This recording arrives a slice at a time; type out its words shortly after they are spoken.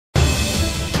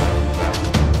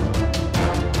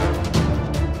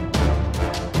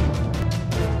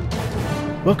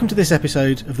Welcome to this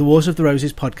episode of the Wars of the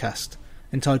Roses podcast,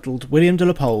 entitled William de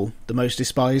la Pole, the Most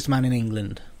Despised Man in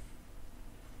England.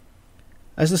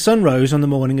 As the sun rose on the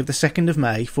morning of the 2nd of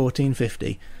May,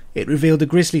 1450, it revealed a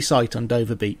grisly sight on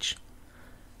Dover beach.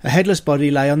 A headless body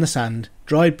lay on the sand,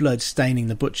 dried blood staining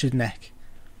the butchered neck.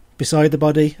 Beside the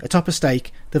body, atop a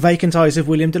stake, the vacant eyes of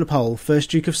William de la Pole, 1st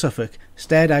Duke of Suffolk,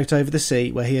 stared out over the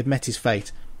sea where he had met his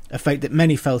fate, a fate that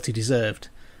many felt he deserved.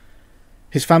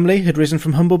 His family had risen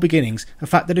from humble beginnings, a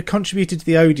fact that had contributed to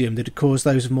the odium that had caused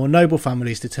those of more noble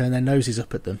families to turn their noses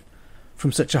up at them.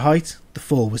 From such a height, the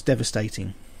fall was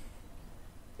devastating.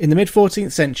 In the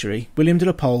mid-14th century, William de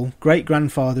la Pole,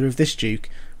 great-grandfather of this duke,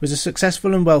 was a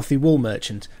successful and wealthy wool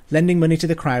merchant, lending money to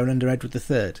the crown under Edward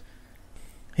III.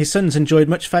 His sons enjoyed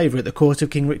much favour at the court of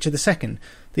King Richard II,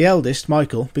 the eldest,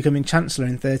 Michael, becoming Chancellor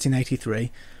in 1383,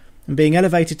 and being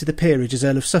elevated to the peerage as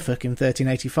Earl of Suffolk in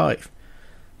 1385.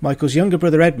 Michael's younger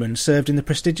brother Edmund served in the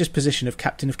prestigious position of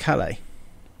Captain of Calais.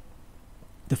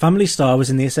 The family star was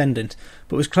in the ascendant,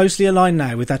 but was closely aligned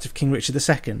now with that of King Richard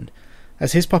II.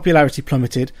 As his popularity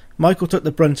plummeted, Michael took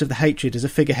the brunt of the hatred as a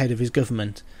figurehead of his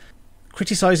government.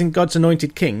 Criticising God's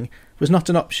anointed king was not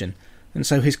an option, and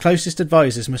so his closest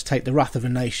advisers must take the wrath of a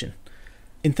nation.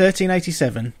 In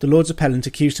 1387, the Lords Appellant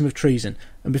accused him of treason,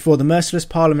 and before the merciless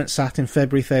Parliament sat in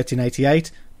February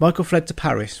 1388, Michael fled to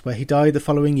Paris, where he died the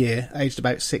following year, aged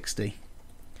about 60.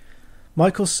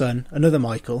 Michael's son, another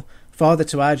Michael, father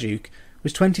to our Duke,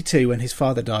 was 22 when his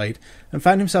father died, and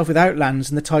found himself without lands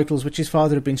and the titles which his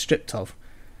father had been stripped of.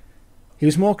 He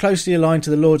was more closely aligned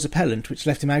to the Lords Appellant, which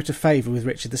left him out of favour with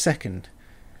Richard II.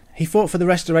 He fought for the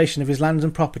restoration of his lands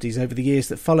and properties over the years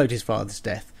that followed his father's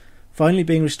death, finally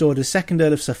being restored as 2nd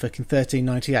Earl of Suffolk in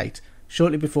 1398,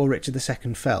 shortly before Richard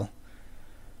II fell.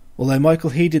 Although Michael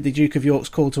heeded the Duke of York's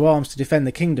call to arms to defend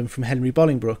the kingdom from Henry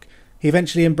Bolingbroke, he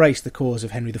eventually embraced the cause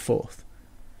of Henry IV.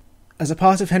 As a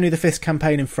part of Henry V's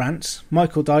campaign in France,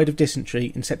 Michael died of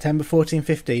dysentery in September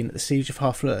 1415 at the siege of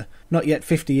Harfleur, not yet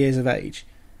 50 years of age.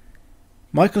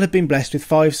 Michael had been blessed with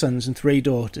 5 sons and 3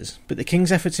 daughters, but the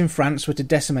king's efforts in France were to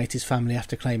decimate his family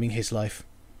after claiming his life.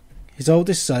 His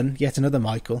oldest son, yet another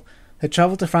Michael, had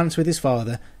travelled to France with his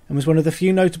father and was one of the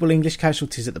few notable English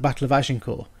casualties at the Battle of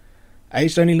Agincourt.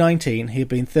 Aged only 19, he had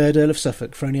been 3rd Earl of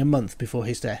Suffolk for only a month before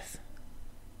his death.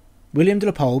 William de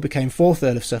la Pole became 4th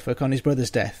Earl of Suffolk on his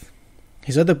brother's death.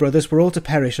 His other brothers were all to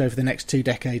perish over the next 2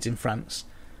 decades in France.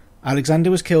 Alexander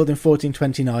was killed in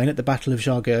 1429 at the Battle of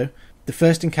Jargeau, the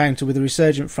first encounter with a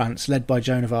resurgent France led by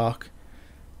Joan of Arc.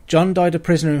 John died a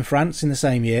prisoner in France in the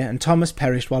same year, and Thomas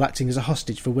perished while acting as a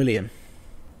hostage for William.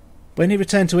 When he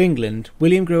returned to England,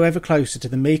 William grew ever closer to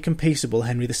the meek and peaceable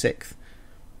Henry VI.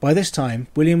 By this time,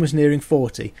 William was nearing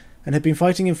 40, and had been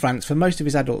fighting in France for most of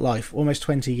his adult life, almost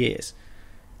 20 years.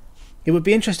 It would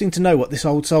be interesting to know what this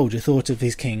old soldier thought of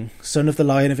his king, son of the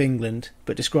Lion of England,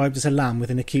 but described as a lamb with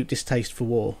an acute distaste for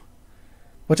war.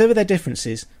 Whatever their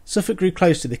differences, Suffolk grew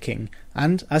close to the king,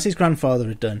 and, as his grandfather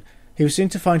had done, he was soon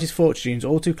to find his fortunes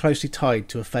all too closely tied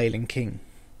to a failing king.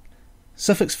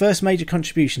 Suffolk's first major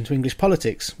contribution to English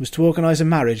politics was to organise a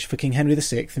marriage for King Henry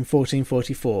VI in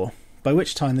 1444, by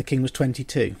which time the king was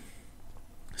 22.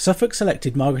 Suffolk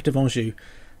selected Margaret of Anjou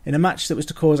in a match that was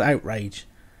to cause outrage.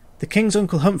 The king's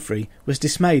uncle Humphrey was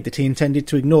dismayed that he intended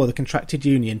to ignore the contracted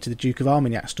union to the Duke of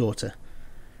Armagnac's daughter.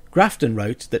 Grafton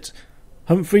wrote that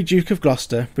Humphrey, Duke of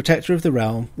Gloucester, protector of the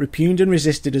realm, repugned and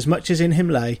resisted as much as in him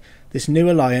lay this new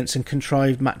alliance and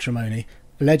contrived matrimony,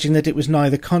 alleging that it was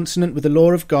neither consonant with the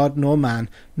law of God nor man,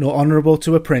 nor honourable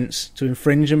to a prince, to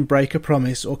infringe and break a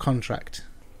promise or contract.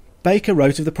 Baker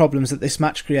wrote of the problems that this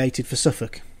match created for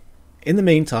Suffolk. In the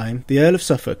meantime, the Earl of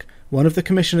Suffolk, one of the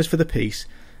commissioners for the peace,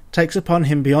 takes upon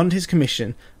him beyond his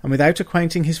commission, and without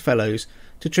acquainting his fellows,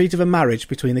 to treat of a marriage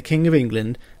between the King of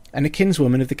England and a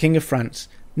kinswoman of the King of France,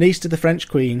 niece to the French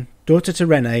Queen, daughter to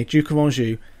René, Duke of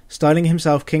Anjou, styling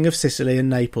himself King of Sicily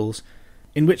and Naples,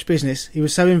 in which business he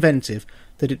was so inventive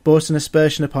that it brought an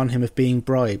aspersion upon him of being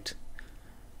bribed.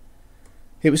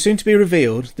 It was soon to be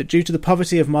revealed that due to the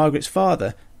poverty of Margaret's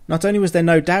father, not only was there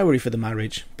no dowry for the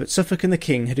marriage, but Suffolk and the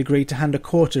king had agreed to hand a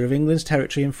quarter of England's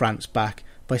territory in France back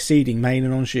by ceding Maine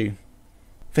and Anjou.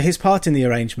 For his part in the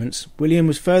arrangements, William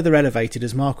was further elevated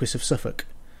as Marquess of Suffolk.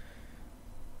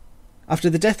 After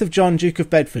the death of John, Duke of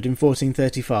Bedford in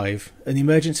 1435, and the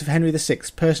emergence of Henry VI's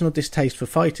personal distaste for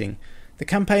fighting, the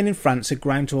campaign in France had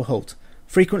ground to a halt,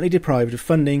 frequently deprived of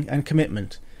funding and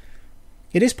commitment.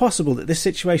 It is possible that this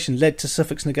situation led to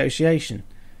Suffolk's negotiation.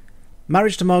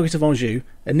 Marriage to Margaret of Anjou,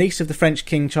 a niece of the French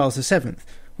King Charles VII,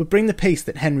 would bring the peace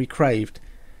that Henry craved.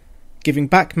 Giving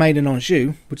back Maine and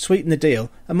Anjou would sweeten the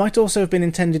deal, and might also have been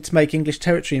intended to make English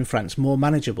territory in France more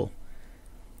manageable.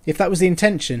 If that was the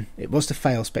intention, it was to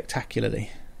fail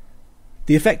spectacularly.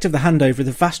 The effect of the handover of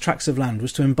the vast tracts of land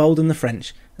was to embolden the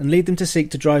French and lead them to seek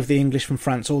to drive the English from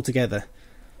France altogether.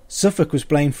 Suffolk was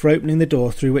blamed for opening the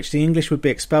door through which the English would be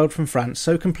expelled from France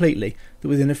so completely that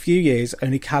within a few years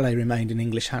only Calais remained in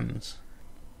English hands.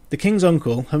 The king's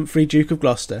uncle, Humphrey, Duke of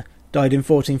Gloucester, died in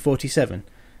 1447,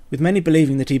 with many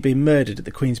believing that he had been murdered at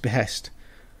the Queen's behest.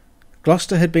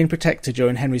 Gloucester had been protector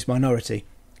during Henry's minority,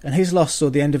 and his loss saw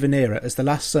the end of an era as the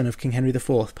last son of King Henry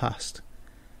IV passed.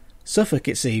 Suffolk,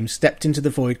 it seems, stepped into the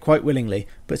void quite willingly,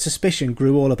 but suspicion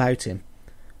grew all about him.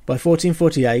 By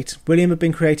 1448, William had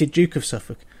been created Duke of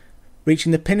Suffolk,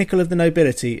 reaching the pinnacle of the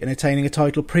nobility and attaining a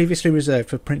title previously reserved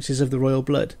for princes of the royal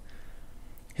blood.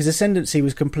 His ascendancy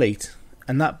was complete,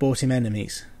 and that brought him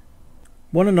enemies.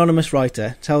 One anonymous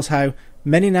writer tells how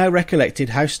many now recollected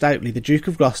how stoutly the Duke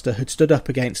of Gloucester had stood up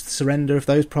against the surrender of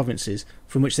those provinces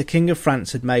from which the King of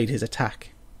France had made his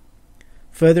attack,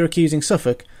 further accusing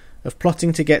Suffolk of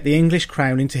plotting to get the English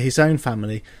crown into his own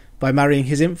family by marrying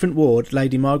his infant ward,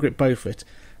 Lady Margaret Beaufort,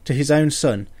 to his own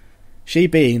son, she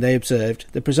being, they observed,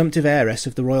 the presumptive heiress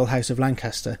of the royal house of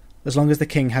Lancaster, as long as the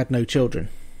king had no children.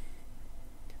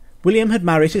 William had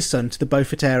married his son to the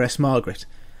Beaufort heiress Margaret.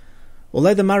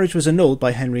 Although the marriage was annulled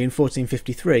by Henry in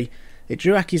 1453, it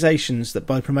drew accusations that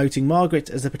by promoting Margaret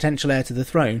as the potential heir to the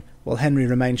throne, while Henry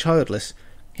remained childless,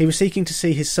 he was seeking to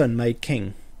see his son made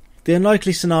king. The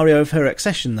unlikely scenario of her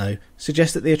accession, though,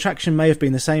 suggests that the attraction may have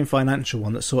been the same financial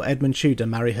one that saw Edmund Tudor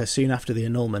marry her soon after the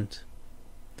annulment.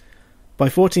 By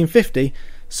 1450,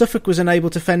 Suffolk was unable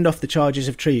to fend off the charges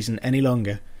of treason any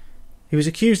longer. He was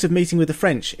accused of meeting with the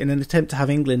French in an attempt to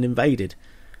have England invaded.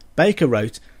 Baker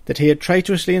wrote that he had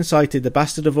traitorously incited the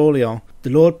Bastard of Orleans, the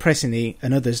Lord Pressigny,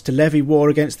 and others to levy war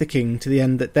against the king to the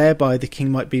end that thereby the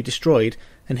king might be destroyed,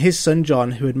 and his son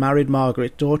John, who had married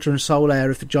Margaret, daughter and sole heir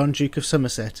of John, Duke of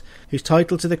Somerset, whose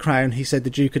title to the crown he said the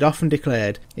Duke had often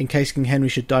declared, in case King Henry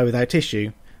should die without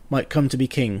issue, might come to be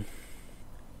king.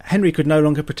 Henry could no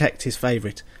longer protect his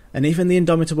favourite, and even the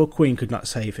indomitable Queen could not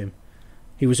save him.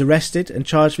 He was arrested and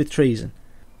charged with treason.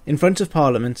 In front of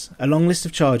Parliament, a long list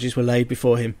of charges were laid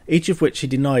before him, each of which he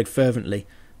denied fervently,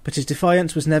 but his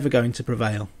defiance was never going to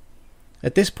prevail.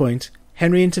 At this point,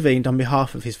 Henry intervened on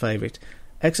behalf of his favourite,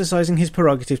 exercising his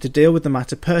prerogative to deal with the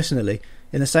matter personally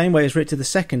in the same way as Richard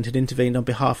II had intervened on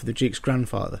behalf of the Duke's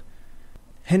grandfather.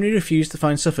 Henry refused to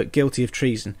find Suffolk guilty of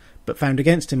treason, but found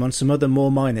against him on some other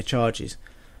more minor charges.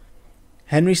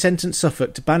 Henry sentenced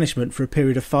Suffolk to banishment for a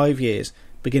period of 5 years,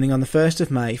 beginning on the 1st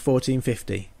of May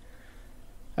 1450.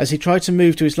 As he tried to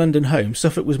move to his London home,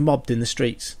 Suffolk was mobbed in the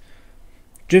streets.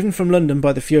 Driven from London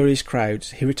by the furious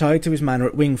crowds, he retired to his manor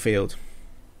at Wingfield.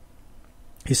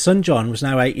 His son John was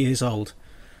now 8 years old.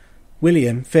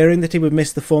 William, fearing that he would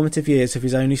miss the formative years of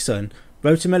his only son,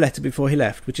 wrote him a letter before he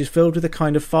left, which is filled with the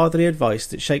kind of fatherly advice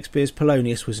that Shakespeare's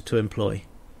Polonius was to employ.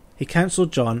 He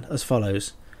counselled John as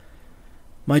follows: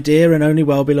 "My dear and only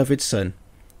well-beloved son,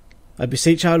 I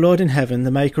beseech our Lord in heaven,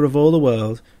 the Maker of all the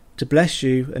world, to bless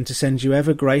you and to send you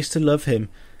ever grace to love him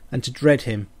and to dread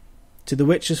him, to the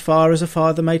which as far as a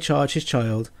father may charge his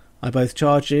child, I both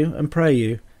charge you and pray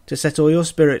you to set all your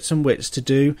spirits and wits to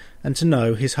do and to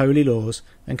know his holy laws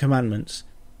and commandments,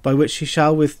 by which he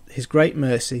shall with his great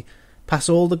mercy pass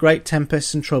all the great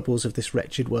tempests and troubles of this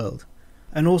wretched world.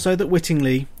 And also that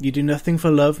wittingly you do nothing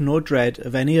for love nor dread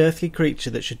of any earthly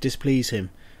creature that should displease him,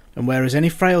 and whereas any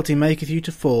frailty maketh you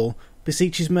to fall,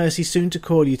 beseech his mercy soon to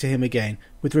call you to him again,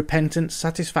 with repentance,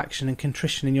 satisfaction, and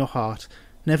contrition in your heart,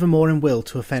 never more in will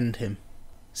to offend him.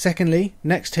 Secondly,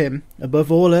 next him,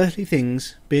 above all earthly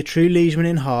things, be a true liegeman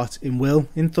in heart, in will,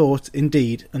 in thought, in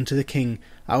deed, unto the King,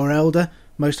 our elder,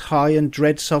 most high and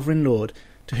dread sovereign Lord,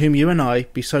 to whom you and I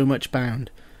be so much bound,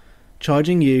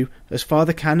 charging you, as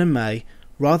father can and may,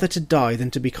 rather to die than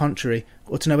to be contrary,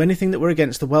 or to know anything that were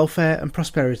against the welfare and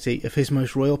prosperity of his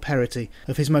most royal perity,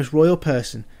 of his most royal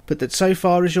person, but that so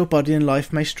far as your body and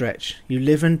life may stretch, you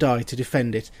live and die to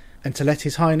defend it, and to let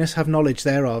his highness have knowledge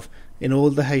thereof in all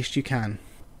the haste you can.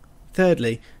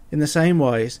 Thirdly, in the same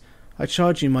wise, I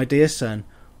charge you, my dear son,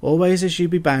 always as you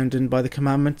be bounden by the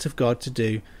commandment of God to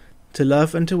do, to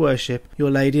love and to worship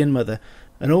your lady and mother,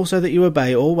 and also that you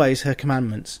obey always her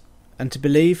commandments, and to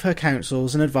believe her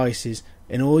counsels and advices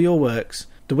in all your works,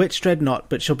 the which dread not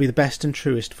but shall be the best and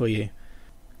truest for you.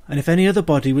 And if any other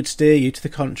body would steer you to the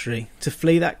contrary, to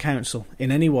flee that counsel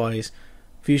in any wise,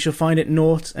 for you shall find it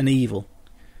naught and evil.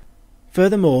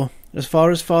 Furthermore, as far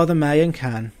as father may and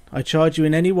can, I charge you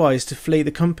in any wise to flee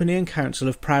the company and counsel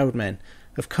of proud men,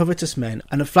 of covetous men,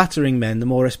 and of flattering men the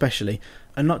more especially,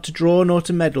 and not to draw nor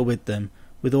to meddle with them,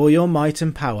 with all your might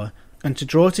and power, and to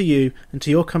draw to you and to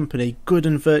your company good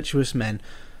and virtuous men,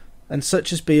 and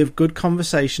such as be of good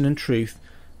conversation and truth,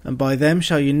 and by them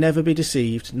shall you never be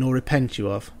deceived, nor repent you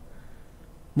of.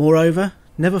 Moreover,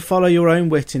 never follow your own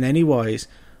wit in any wise,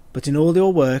 but in all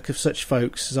your work of such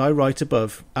folks as I write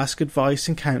above, ask advice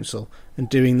and counsel, and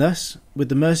doing thus, with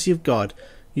the mercy of God,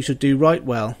 you shall do right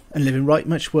well, and live in right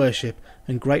much worship,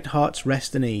 and great heart's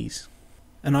rest and ease.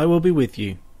 And I will be with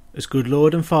you, as good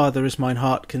Lord and Father as mine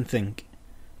heart can think.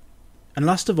 And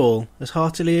last of all, as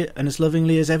heartily and as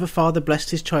lovingly as ever father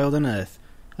blessed his child on earth,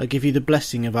 I give you the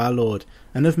blessing of our Lord,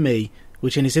 and of me,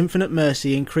 which in his infinite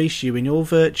mercy increase you in your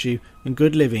virtue and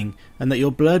good living, and that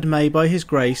your blood may by his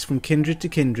grace from kindred to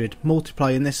kindred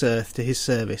multiply in this earth to his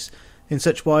service, in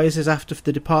such wise as after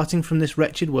the departing from this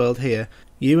wretched world here,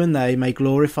 you and they may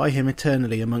glorify him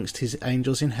eternally amongst his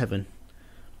angels in heaven.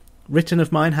 Written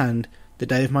of mine hand, the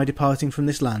day of my departing from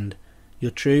this land,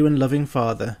 your true and loving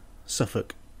father,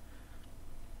 Suffolk.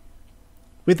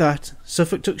 With that,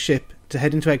 Suffolk took ship to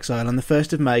head into exile on the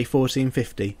 1st of May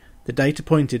 1450, the date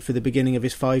appointed for the beginning of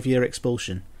his 5-year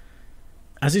expulsion.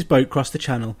 As his boat crossed the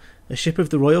channel, a ship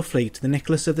of the Royal Fleet, the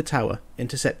Nicholas of the Tower,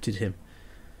 intercepted him.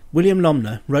 William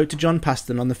Lomner wrote to John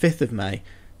Paston on the 5th of May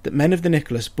that men of the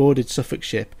Nicholas boarded Suffolk's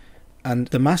ship, and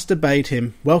the master bade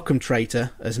him, "Welcome,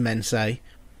 traitor," as men say.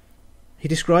 He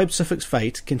described Suffolk's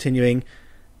fate, continuing,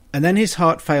 "And then his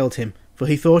heart failed him, for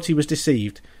he thought he was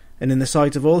deceived, and in the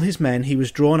sight of all his men he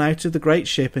was drawn out of the great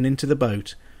ship and into the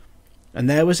boat. And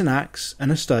there was an axe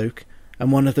and a stoke,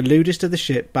 and one of the lewdest of the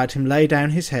ship bade him lay down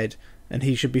his head, and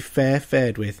he should be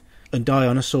fared with, and die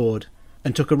on a sword,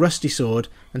 and took a rusty sword,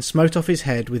 and smote off his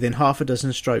head within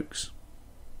 6 strokes."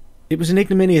 It was an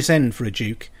ignominious end for a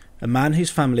duke, a man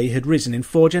whose family had risen in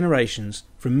 4 generations,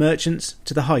 from merchants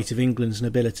to the height of England's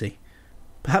nobility.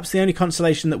 Perhaps the only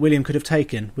consolation that William could have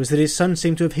taken was that his son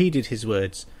seemed to have heeded his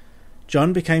words.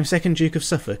 John became 2nd Duke of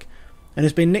Suffolk, and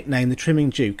has been nicknamed the Trimming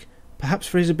Duke, perhaps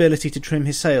for his ability to trim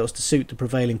his sails to suit the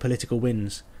prevailing political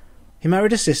winds. He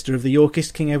married a sister of the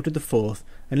Yorkist King Edward IV,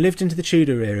 and lived into the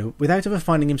Tudor era without ever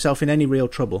finding himself in any real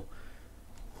trouble.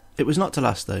 It was not to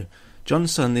last, though.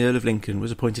 John's son, the Earl of Lincoln,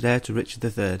 was appointed heir to Richard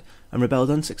III, and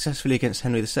rebelled unsuccessfully against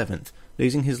Henry VII,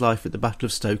 losing his life at the Battle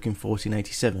of Stoke in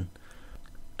 1487.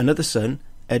 Another son,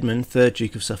 Edmund, 3rd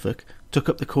Duke of Suffolk, took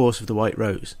up the cause of the White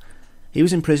Rose. He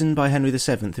was imprisoned by Henry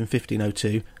VII in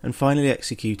 1502, and finally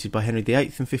executed by Henry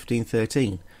VIII in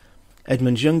 1513.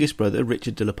 Edmund's youngest brother,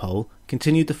 Richard de la Pole,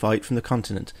 continued the fight from the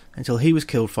continent until he was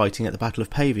killed fighting at the Battle of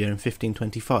Pavia in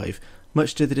 1525,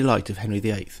 much to the delight of Henry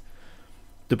VIII.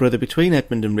 The brother between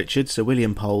Edmund and Richard, Sir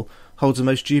William Pole, holds a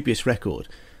most dubious record.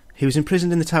 He was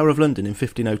imprisoned in the Tower of London in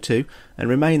 1502, and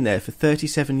remained there for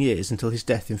 37 years until his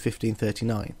death in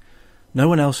 1539. No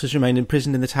one else has remained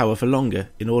imprisoned in the Tower for longer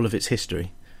in all of its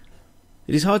history.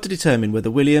 It is hard to determine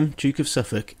whether William, Duke of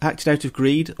Suffolk, acted out of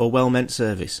greed or well-meant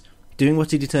service, doing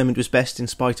what he determined was best in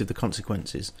spite of the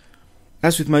consequences.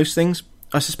 As with most things,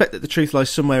 I suspect that the truth lies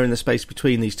somewhere in the space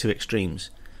between these two extremes.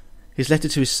 His letter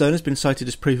to his son has been cited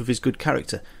as proof of his good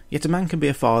character, yet a man can be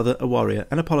a father, a warrior,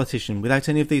 and a politician without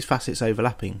any of these facets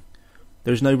overlapping.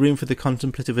 There is no room for the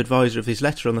contemplative adviser of his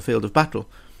letter on the field of battle,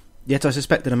 yet I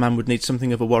suspect that a man would need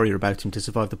something of a warrior about him to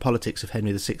survive the politics of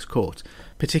Henry VI's court,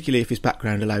 particularly if his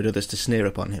background allowed others to sneer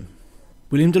upon him.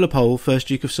 William de la Pole, 1st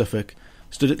Duke of Suffolk,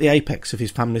 stood at the apex of his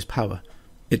family's power.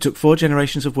 It took 4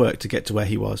 generations of work to get to where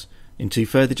he was. In 2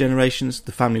 further generations,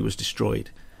 the family was destroyed.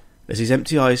 As his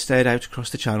empty eyes stared out across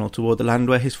the channel toward the land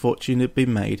where his fortune had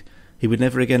been made, he would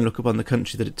never again look upon the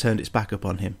country that had turned its back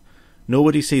upon him, nor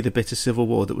would he see the bitter civil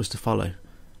war that was to follow.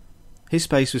 His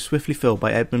space was swiftly filled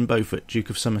by Edmund Beaufort, Duke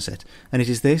of Somerset, and it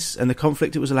is this, and the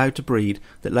conflict it was allowed to breed,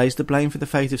 that lays the blame for the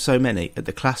fate of so many at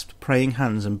the clasped praying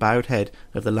hands and bowed head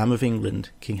of the Lamb of England,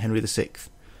 King Henry VI.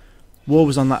 War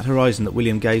was on that horizon that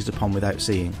William gazed upon without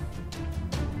seeing.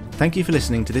 Thank you for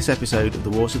listening to this episode of the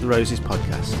Wars of the Roses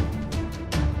podcast.